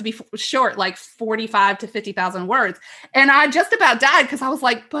supposed to be short, like 45 to 50,000 words. And I just about died because I was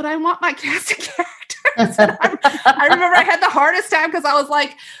like, but I want my cast of characters. I remember I had the hardest time because I was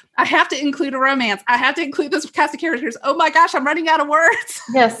like, I have to include a romance. I have to include this cast of characters. Oh my gosh, I'm running out of words.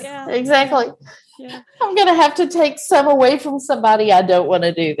 Yes, exactly. Yeah. I'm going to have to take some away from somebody. I don't want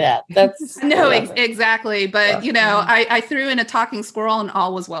to do that. That's exactly. But, I threw in a talking squirrel and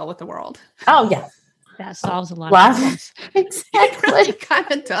all was well with the world. Oh, yeah. that solves a lot of problems. Exactly. It really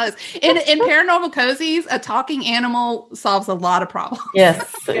kind of does. In Paranormal Cozies, a talking animal solves a lot of problems.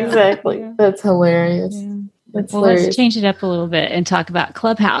 Yes, exactly. Yeah. That's hilarious. Yeah. Let's change it up a little bit and talk about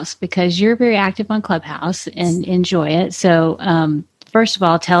Clubhouse, because you're very active on Clubhouse and enjoy it. So, first of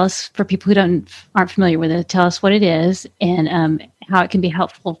all, tell us, for people who aren't familiar with it, tell us what it is and how it can be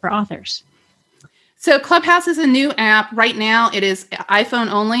helpful for authors. So Clubhouse is a new app. Right now, it is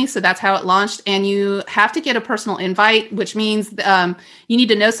iPhone only. So that's how it launched. And you have to get a personal invite, which means you need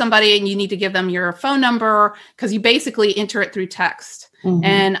to know somebody and you need to give them your phone number, because you basically enter it through text. Mm-hmm.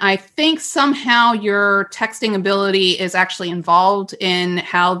 And I think somehow your texting ability is actually involved in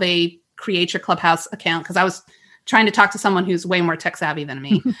how they create your Clubhouse account. Because I was trying to talk to someone who's way more tech savvy than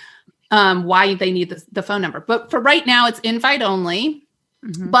me, why they need the phone number. But for right now, it's invite only.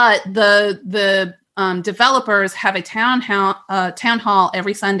 Mm-hmm. But the developers have a town hall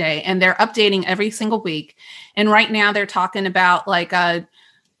every Sunday, and they're updating every single week. And right now they're talking about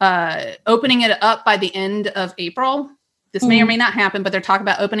opening it up by the end of April. This may or may not happen, but they're talking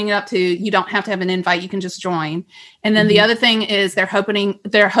about opening it up to, you don't have to have an invite. You can just join. And then the other thing is they're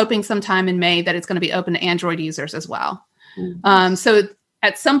hoping sometime in May that it's going to be open to Android users as well. So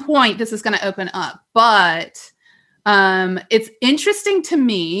at some point this is going to open up, but it's interesting to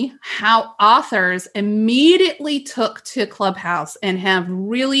me how authors immediately took to Clubhouse and have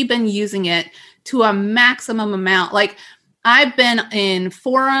really been using it to a maximum amount. Like, I've been in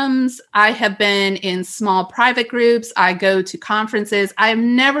forums, I have been in small private groups, I go to conferences. I've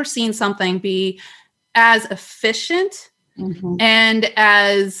never seen something be as efficient and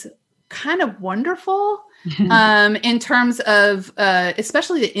as kind of wonderful in terms of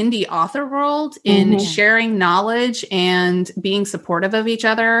especially the indie author world in sharing knowledge and being supportive of each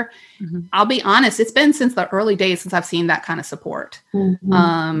other. I'll be honest, it's been since the early days since I've seen that kind of support.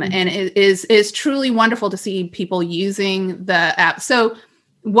 And it is truly wonderful to see people using the app. So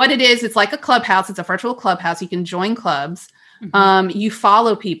what it is, it's like a clubhouse. It's a virtual clubhouse. You can join clubs. You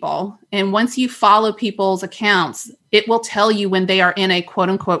follow people. And once you follow people's accounts, it will tell you when they are in a quote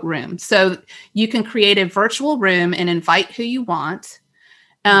unquote room. So you can create a virtual room and invite who you want.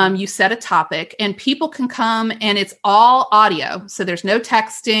 You set a topic and people can come, and it's all audio. So there's no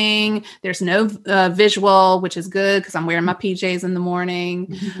texting, there's no visual, which is good because I'm wearing my PJs in the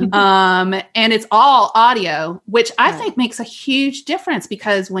morning. And it's all audio, which I think makes a huge difference,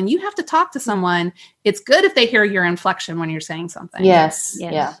 because when you have to talk to someone, it's good if they hear your inflection when you're saying something. Yes.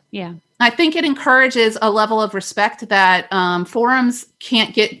 Yeah. I think it encourages a level of respect that forums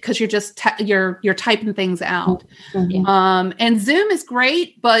can't get, because you're just you're typing things out. And Zoom is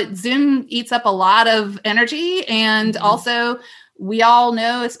great, but Zoom eats up a lot of energy. And also, we all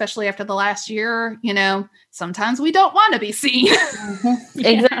know, especially after the last year, sometimes we don't want to be seen.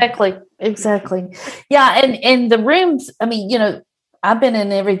 Exactly. Yeah, and the rooms. I mean, I've been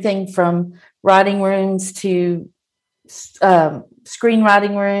in everything from writing rooms to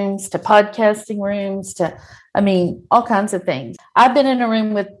screenwriting rooms to podcasting rooms to, all kinds of things. I've been in a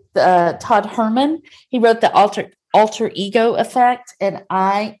room with Todd Herman. He wrote The Alter Ego Effect, and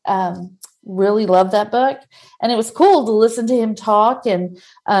I really love that book. And it was cool to listen to him talk and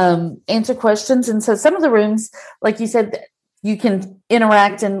answer questions. And so some of the rooms, like you said, you can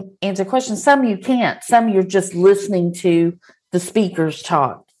interact and answer questions. Some you can't. Some you're just listening to the speakers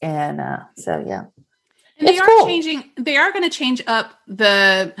talk. And so, yeah. And they are going to change up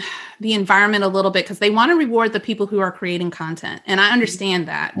the environment a little bit, because they want to reward the people who are creating content. And I understand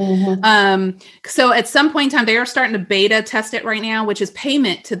that. So at some point in time, they are starting to beta test it right now, which is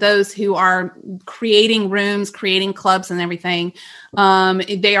payment to those who are creating rooms, creating clubs and everything.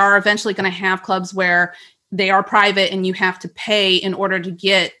 They are eventually going to have clubs where they are private and you have to pay in order to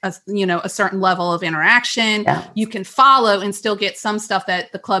get a certain level of interaction. You can follow and still get some stuff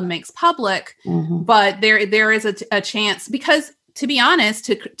that the club makes public, but there is a chance, because to be honest,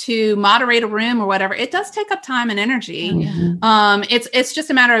 to moderate a room or whatever, it does take up time and energy. It's just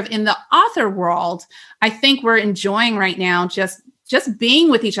a matter of, in the author world, I think we're enjoying right now just being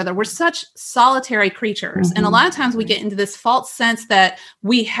with each other. We're such solitary creatures. And a lot of times we get into this false sense that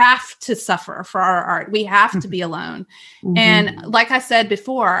we have to suffer for our art. We have to be alone. And like I said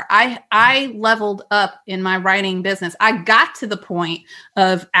before, I leveled up in my writing business. I got to the point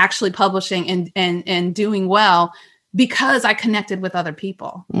of actually publishing and doing well because I connected with other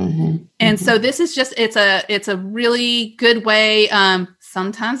people. And so this is just, it's a really good way.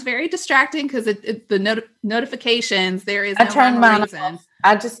 Sometimes very distracting, because the notifications, there is no reason.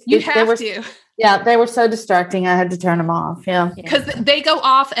 I just, you have to. Yeah, they were so distracting. I had to turn them off. Yeah. Because they go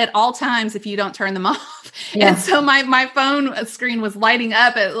off at all times if you don't turn them off. Yeah. And so my phone screen was lighting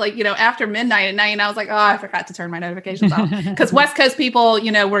up at after midnight at night. And I was like, oh, I forgot to turn my notifications off. Because West Coast people,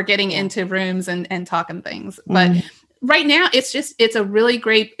 were getting into rooms and talking things. But right now it's a really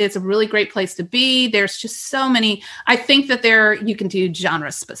great place to be. There's just so many. I think that you can do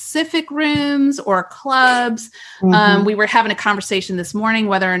genre specific rooms or clubs. We were having a conversation this morning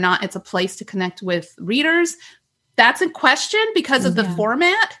whether or not it's a place to connect with readers. That's in question because of the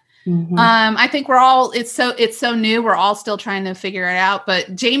format. I think it's so new. We're all still trying to figure it out,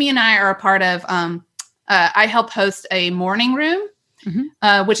 but Jamie and I are a part of, I help host a morning room,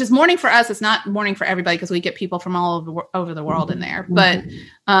 which is morning for us. It's not morning for everybody because we get people from all over the world in there, but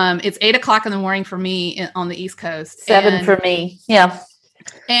it's 8:00 in the morning for me on the East Coast. 7 for me. Yeah.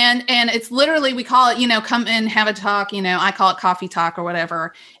 And it's literally, we call it, come in, have a talk, I call it coffee talk or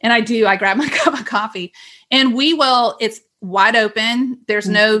whatever. And I grab my cup of coffee and it's wide open. There's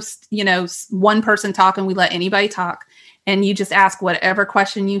no, one person talking. We let anybody talk. And you just ask whatever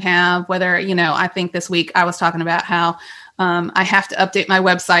question you have, whether, I think this week I was talking about how I have to update my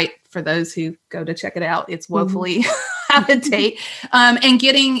website for those who go to check it out. It's woefully out of date. And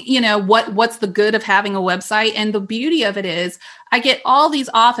getting, what's the good of having a website? And the beauty of it is I get all these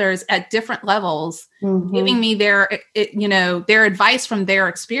authors at different levels giving me their advice from their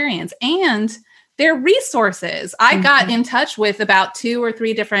experience and their resources. I got in touch with about 2 or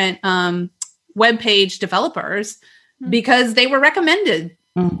 3 different webpage developers because they were recommended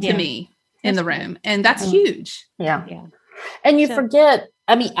to me in the room. And that's huge. Yeah. And you forget,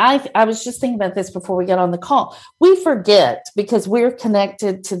 I was just thinking about this before we got on the call. We forget because we're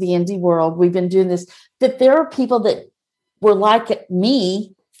connected to the indie world. We've been doing this, that there are people that were like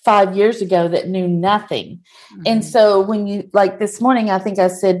me 5 years ago that knew nothing. And so when you, like this morning, I think I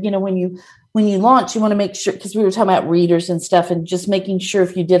said, when you launch, you want to make sure, because we were talking about readers and stuff and just making sure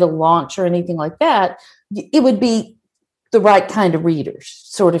if you did a launch or anything like that, it would be the right kind of readers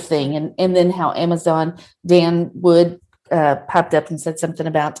sort of thing. And then how Amazon, Dan Wood popped up and said something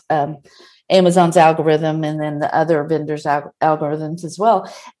about Amazon's algorithm and then the other vendors' algorithms as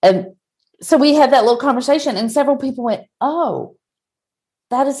well. And so we had that little conversation and several people went, oh,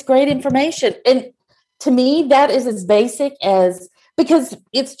 that is great information. And to me, that is as basic as, because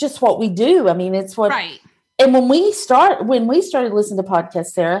it's just what we do. It's what, right. And when we started listening to podcasts,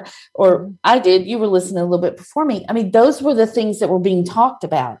 Sarah, or I did, you were listening a little bit before me. Those were the things that were being talked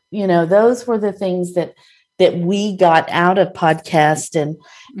about. Those were the things that we got out of podcast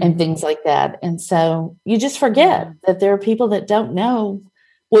and things like that. And so you just forget that there are people that don't know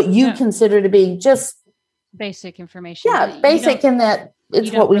what you consider to be just basic information. Yeah, basic in that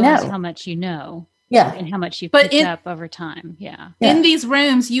it's what we know. How much you know. Yeah. And how much you picked up over time. Yeah. In these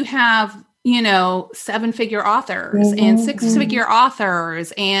rooms, you have, 7-figure authors and 6-figure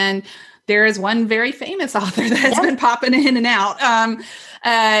authors. And there is one very famous author that's been popping in and out. And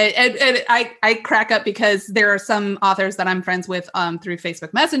I crack up because there are some authors that I'm friends with through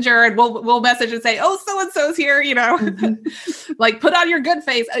Facebook Messenger, and we'll message and say, "Oh, so and so's here," like put on your good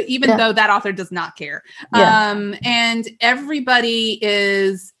face, even though that author does not care. And everybody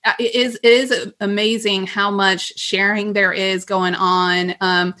is amazing how much sharing there is going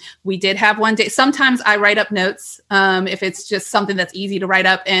on. We did have one day. Sometimes I write up notes if it's just something that's easy to write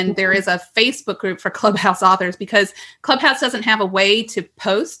up, and there is a Facebook group for Clubhouse authors because Clubhouse doesn't have a way to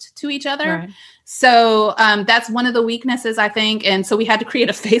post to each other. Right. So that's one of the weaknesses, I think. And so we had to create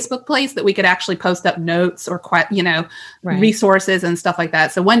a Facebook place that we could actually post up notes or resources and stuff like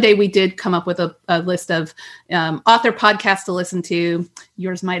that. So one day we did come up with a list of author podcasts to listen to.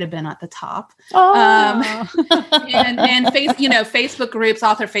 Yours might have been at the top. And Facebook groups,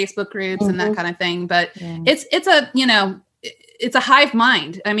 author Facebook groups, and that kind of thing. But it's a hive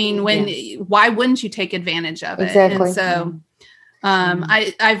mind. Why wouldn't you take advantage of it? Exactly. And so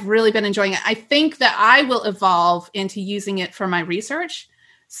I've really been enjoying it. I think that I will evolve into using it for my research.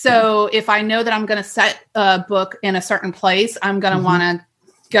 So if I know that I'm going to set a book in a certain place, I'm going to want to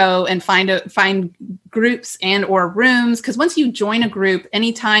go and find groups and or rooms. Because once you join a group,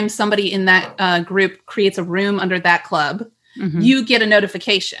 anytime somebody in that group creates a room under that club, you get a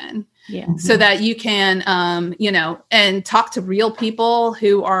notification. Yeah. So that you can, and talk to real people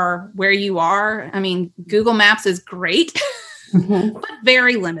who are where you are. Google Maps is great, but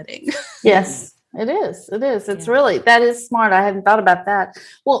very limiting. Yes, it is. It is. It's really, that is smart. I hadn't thought about that.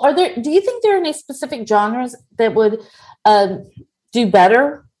 Well, do you think there are any specific genres that would do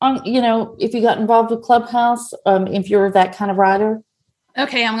better on, if you got involved with Clubhouse, if you're that kind of writer?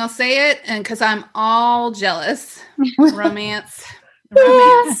 Okay, I'm going to say it, and because I'm all jealous. Romance.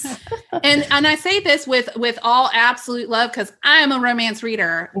 Romance. And I say this with all absolute love, because I am a romance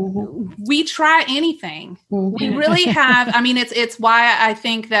reader. Mm-hmm. We try anything. Mm-hmm. We really have. I mean, it's why I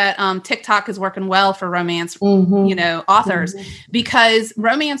think that TikTok is working well for romance, authors, because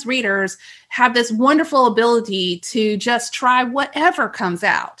romance readers have this wonderful ability to just try whatever comes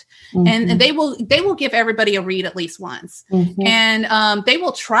out. And they will give everybody a read at least once, and they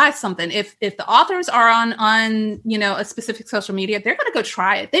will try something. If the authors are on a specific social media, they're going to go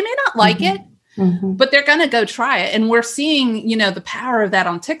try it. They may not like it, but they're going to go try it. And we're seeing the power of that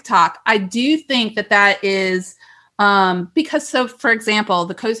on TikTok. I do think that is because, so for example,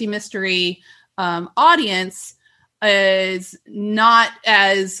 the cozy mystery audience is not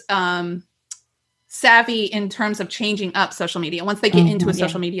as savvy in terms of changing up social media. Once they get into a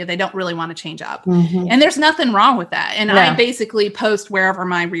social media, they don't really want to change up. And there's nothing wrong with that. And I basically post wherever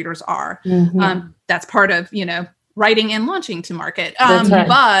my readers are. That's part of, writing and launching to market.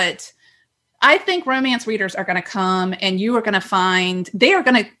 But I think romance readers are going to come, and you are going to find, they are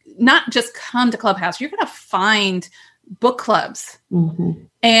going to not just come to Clubhouse, you're going to find book clubs.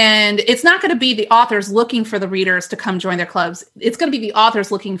 And it's not going to be the authors looking for the readers to come join their clubs. It's going to be the authors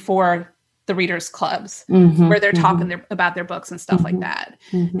looking for the readers clubs where they're talking about their books and stuff like that.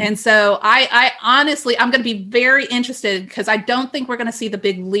 And so I honestly, I'm going to be very interested, because I don't think we're going to see the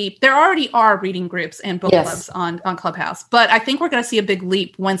big leap. There already are reading groups and book clubs on Clubhouse, but I think we're going to see a big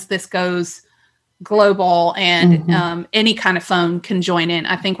leap once this goes global and any kind of phone can join in.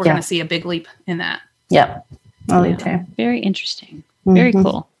 I think we're going to see a big leap in that. Very interesting. Very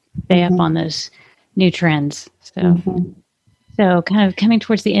cool. Stay up on those new trends. So kind of coming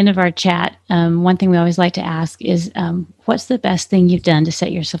towards the end of our chat, one thing we always like to ask is, what's the best thing you've done to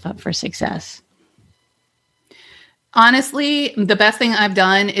set yourself up for success? Honestly, the best thing I've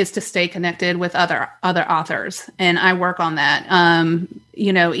done is to stay connected with other authors. And I work on that.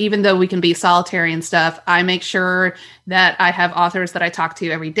 Even though we can be solitary and stuff, I make sure that I have authors that I talk to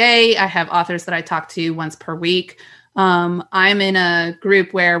every day. I have authors that I talk to once per week. I'm in a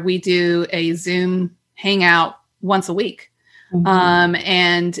group where we do a Zoom hangout once a week.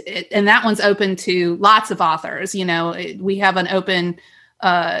 And that one's open to lots of authors. We have an open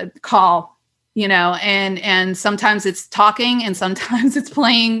call, and sometimes it's talking and sometimes it's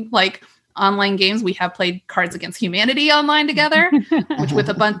playing like online games. We have played Cards Against Humanity online together, which with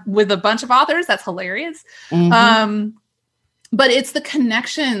a bunch of authors. That's hilarious. But it's the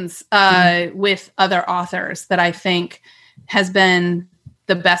connections with other authors that I think has been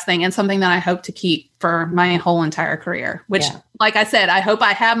the best thing, and something that I hope to keep for my whole entire career, which, like I said, I hope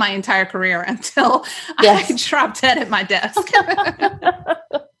I have my entire career until I drop dead at my desk.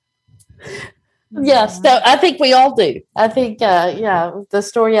 Yes, so I think we all do. I think, the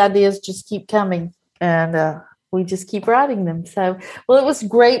story ideas just keep coming, and we just keep writing them. So, well, it was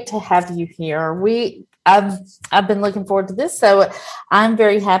great to have you here. I've been looking forward to this, so I'm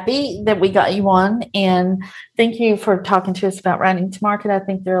very happy that we got you on, and thank you for talking to us about writing to market. I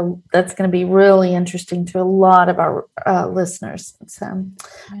think that's going to be really interesting to a lot of our listeners. So,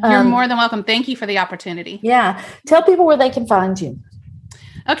 you're more than welcome. Thank you for the opportunity. Yeah, tell people where they can find you.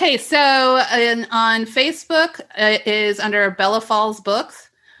 Okay, so on Facebook it is under Bella Falls Books.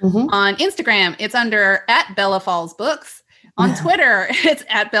 On Instagram, it's under @BellaFallsBooks. On Twitter, it's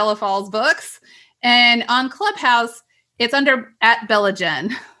 @BellaFallsBooks. And on Clubhouse, it's under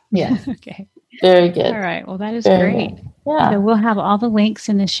 @BellaJen. Yeah. Okay. Very good. All right. Well, that is great. Yeah. So we'll have all the links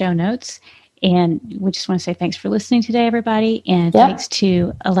in the show notes. And we just want to say thanks for listening today, everybody. And thanks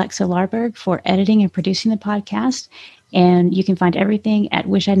to Alexa Larberg for editing and producing the podcast. And you can find everything at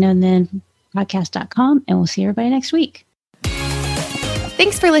wishidknownthenpodcast.com. And we'll see everybody next week.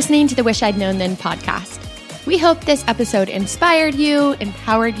 Thanks for listening to the Wish I'd Known Then podcast. We hope this episode inspired you,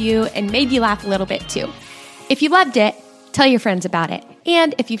 empowered you, and made you laugh a little bit too. If you loved it, tell your friends about it.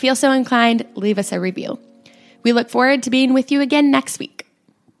 And if you feel so inclined, leave us a review. We look forward to being with you again next week.